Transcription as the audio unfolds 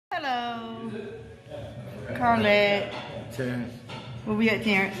Hello. Carlette. Terrence. Where we at,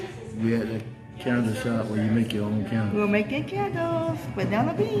 Terrence? We at the candle shop where you make your own candle. We're making candles.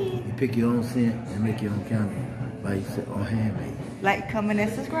 Vanilla bean. You pick your own scent and make your own candle by yourself on handmade. Like, comment,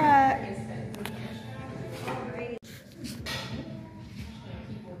 and subscribe.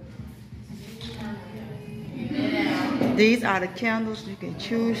 These are the candles you can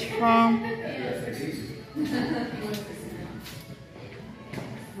choose from.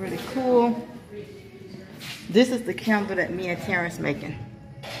 Really cool. This is the candle that me and Terrence making.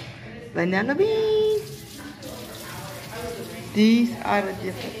 Vanilla bean. These are the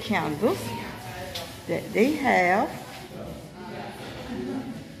different candles that they have.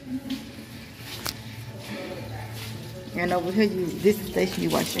 And over here, this is the station you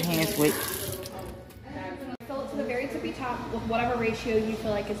wash your hands with. Fill it to the very tippy top with whatever ratio you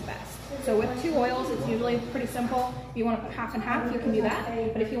feel like is best. So with 2 oils, it's usually pretty simple. If you want to put half and half, you can do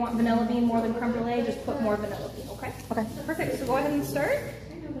that. But if you want vanilla bean more than creme brulee, just put more vanilla bean, okay? Okay. Perfect. So go ahead and start.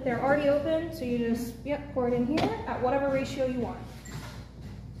 They're already open, so you just, pour it in here at whatever ratio you want.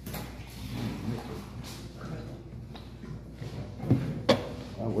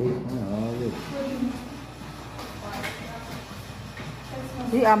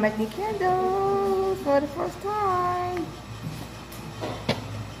 We are making candles for the first time.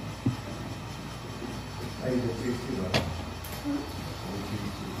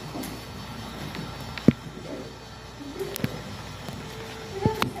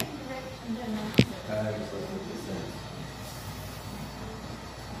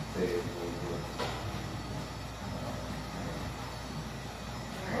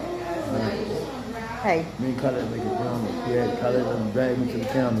 Hey. Me and Khaled make a candle. We had Khaled drag me to the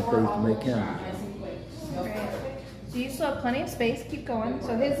candle place to make candles. So you still have plenty of space. Keep going.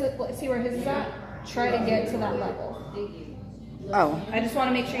 So see where his is at? Try to get to that level. Oh. I just want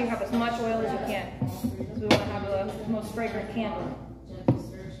to make sure you have as much oil as you can. Because we want to have the most fragrant candle.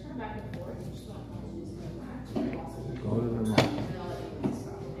 Go to the room.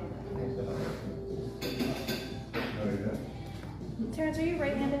 Terrence, are you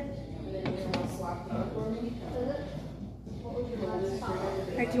right-handed?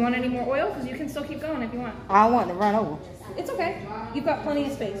 Alright, do you want any more oil? Because you can still keep going if you want. I want to run over. It's okay. You've got plenty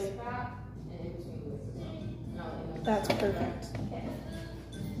of space. That's perfect.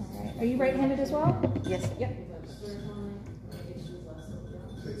 Alright, are you right-handed as well? Yes. Yep.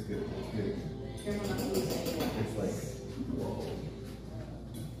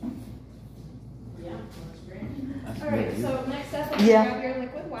 Alright, so next step, I'm going to grab your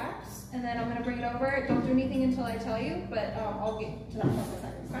liquid wax, and then I'm going to bring it over. Don't do anything until I tell you, but I'll get to that point in a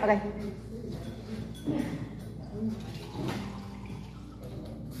second. Okay.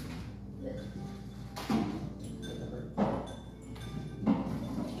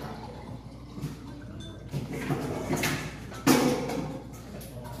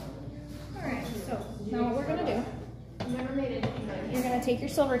 Alright, so now what we're going to do, you're going to take your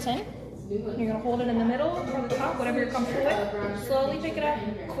silver tin. You're going to hold it in the middle or the top, whatever you're comfortable with. Slowly pick it up,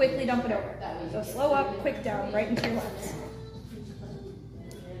 quickly dump it over. So slow up, quick down, right into your lens.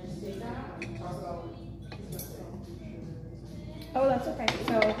 Oh, that's okay.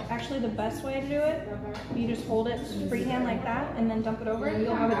 So actually the best way to do it, you just hold it freehand like that and then dump it over.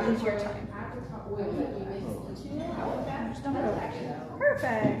 You'll have an easier time. Just dump it over.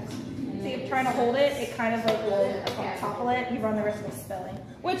 Perfect. See, if you're trying to hold it, it kind of like will topple it. You run the risk of spilling,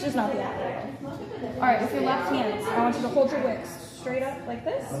 which is not the end of it. All right, with your left hand, I want you to hold your wicks straight up like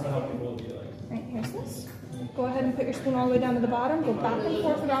this. Right, here's this. Go ahead and put your spoon all the way down to the bottom. Go back and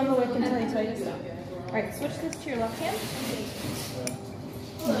forth around the wick until I tell you to stop. All right, switch this to your left hand.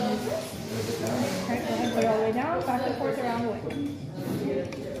 All right, go ahead and put it all the way down, back and forth around the wick.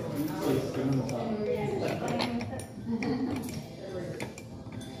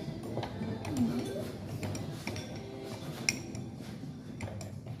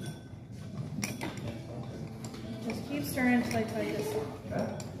 Just keep stirring until I tell you to stop.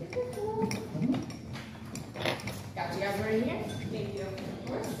 Got you guys right here? Thank you. Of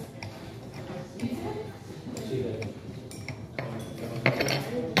course.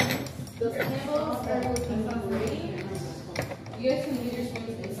 Those candles are looking great. You guys can leave your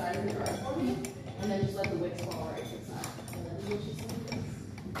spoons inside of the jar for me, and then just let the wicks fall right inside. And then you just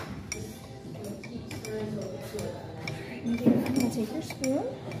keep stirring until it gets to it. I'm going to take your spoon.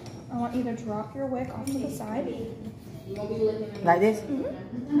 I want you to drop your wick off to the side. Like this? Mm-hmm.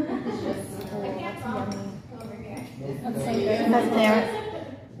 That's the same thing. That's Terrence.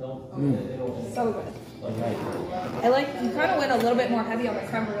 So good. I like, you kind of went a little bit more heavy on the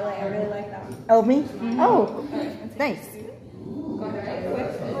creme brulee. I really like that. Oh, me? Oh, thanks. Go ahead,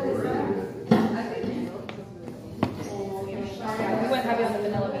 quick.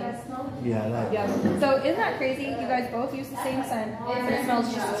 Yeah, I like it. Yeah. So isn't that crazy? You guys both use the same scent, but it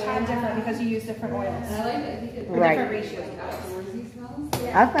smells just a tad different because you use different oils. Or Right. different ratios.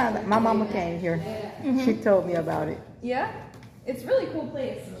 I found that my mama came here. She told me about it. Yeah? It's a really cool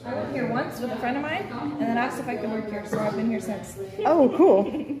place. I went here once with a friend of mine and then asked if I could work here, so I've been here since. Oh,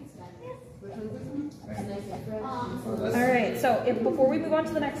 cool. Alright, so before we move on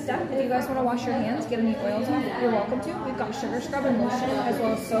to the next step, if you guys want to wash your hands, get any oils off, you're welcome to. We've got sugar scrub and lotion as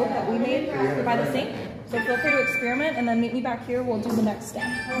well as soap that we made by the sink. So feel free to experiment and then meet me back here. We'll do the next step.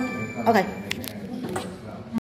 Okay.